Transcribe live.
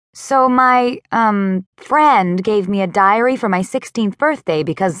So my, friend gave me a diary for my 16th birthday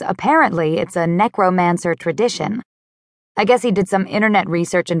because apparently it's a necromancer tradition. I guess he did some internet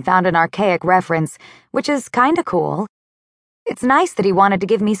research and found an archaic reference, which is kinda cool. It's nice that he wanted to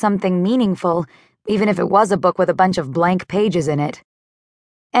give me something meaningful, even if it was a book with a bunch of blank pages in it.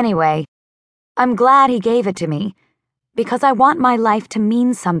 Anyway, I'm glad he gave it to me, because I want my life to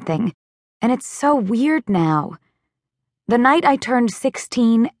mean something, and it's so weird now. The night I turned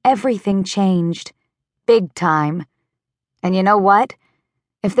 16, everything changed. Big time. And you know what?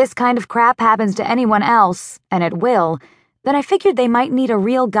 If this kind of crap happens to anyone else, and it will, then I figured they might need a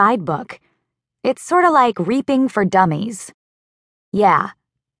real guidebook. It's sorta like reaping for dummies. Yeah,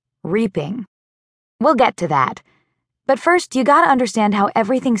 reaping. We'll get to that. But first, you gotta understand how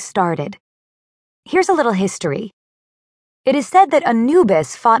everything started. Here's a little history. It is said that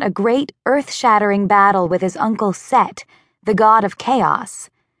Anubis fought a great, earth-shattering battle with his uncle Set, the god of chaos.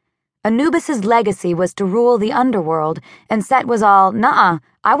 Anubis's legacy was to rule the underworld, and Set was all, "Nuh-uh,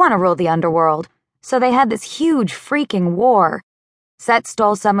 I want to rule the underworld." So they had this huge freaking war. Set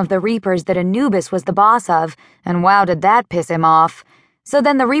stole some of the Reapers that Anubis was the boss of, and wow, did that piss him off. So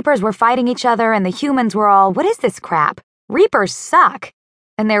then the Reapers were fighting each other, and the humans were all, "What is this crap? Reapers suck."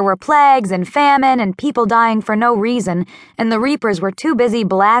 And there were plagues and famine and people dying for no reason, and the Reapers were too busy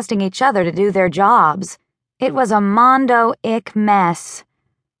blasting each other to do their jobs. It was a mondo-ick mess.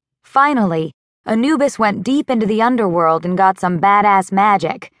 Finally, Anubis went deep into the underworld and got some badass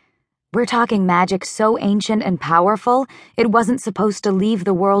magic. We're talking magic so ancient and powerful, it wasn't supposed to leave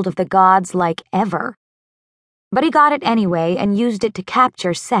the world of the gods like ever. But he got it anyway and used it to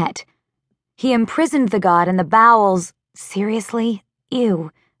capture Set. He imprisoned the god in the bowels, seriously?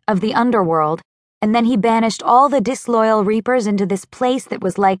 Ew, of the underworld, and then he banished all the disloyal Reapers into this place that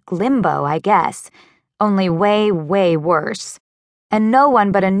was like limbo, I guess, only way, way worse. And no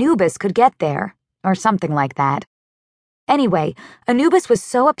one but Anubis could get there, or something like that. Anyway, Anubis was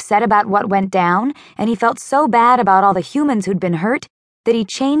so upset about what went down, and he felt so bad about all the humans who'd been hurt, that he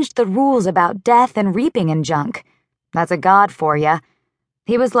changed the rules about death and reaping and junk. That's a god for ya.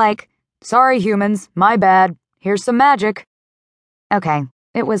 He was like, "Sorry humans, my bad, here's some magic." Okay,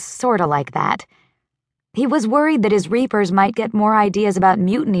 it was sorta like that. He was worried that his Reapers might get more ideas about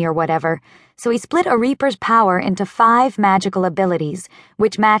mutiny or whatever, so he split a Reaper's power into 5 magical abilities,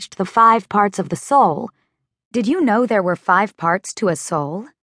 which matched the 5 parts of the soul. Did you know there were 5 parts to a soul?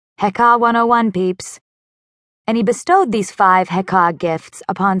 Heka 101, peeps. And he bestowed these 5 Heka gifts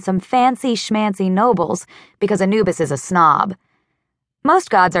upon some fancy schmancy nobles because Anubis is a snob. Most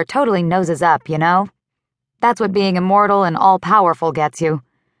gods are totally noses up, you know? That's what being immortal and all-powerful gets you.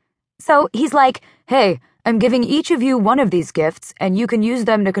 So he's like, "Hey, I'm giving each of you one of these gifts, and you can use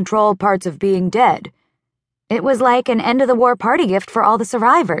them to control parts of being dead." It was like an end-of-the-war party gift for all the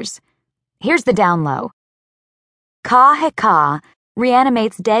survivors. Here's the down low. Ka Heka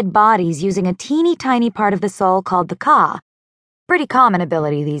reanimates dead bodies using a teeny-tiny part of the soul called the Ka. Pretty common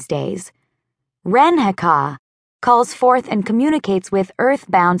ability these days. Ren Heka calls forth and communicates with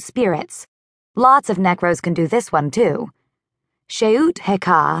earth-bound spirits. Lots of necros can do this one, too. Sheut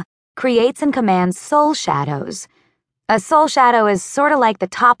Heka creates and commands soul shadows. A soul shadow is sorta like the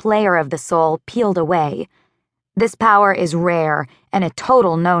top layer of the soul peeled away. This power is rare and a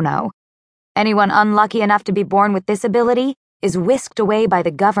total no-no. Anyone unlucky enough to be born with this ability is whisked away by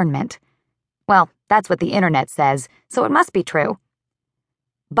the government. Well, that's what the internet says, so it must be true.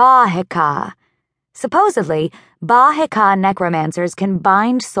 Ba Heka. Supposedly, Ba Heka necromancers can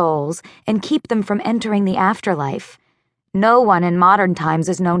bind souls and keep them from entering the afterlife. No one in modern times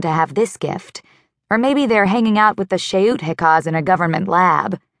is known to have this gift. Or maybe they're hanging out with the Sheut Hekas in a government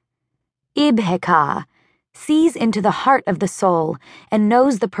lab. Ib Heka sees into the heart of the soul and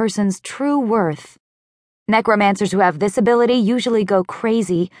knows the person's true worth. Necromancers who have this ability usually go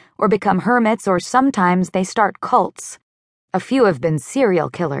crazy or become hermits, or sometimes they start cults. A few have been serial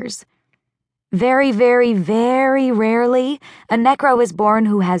killers. Very, very, very rarely, a necro is born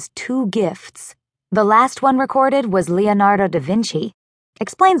who has 2 gifts. The last one recorded was Leonardo da Vinci.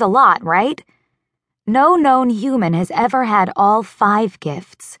 Explains a lot, right? No known human has ever had all 5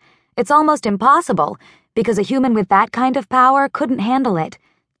 gifts. It's almost impossible, because a human with that kind of power couldn't handle it.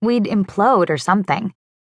 We'd implode or something.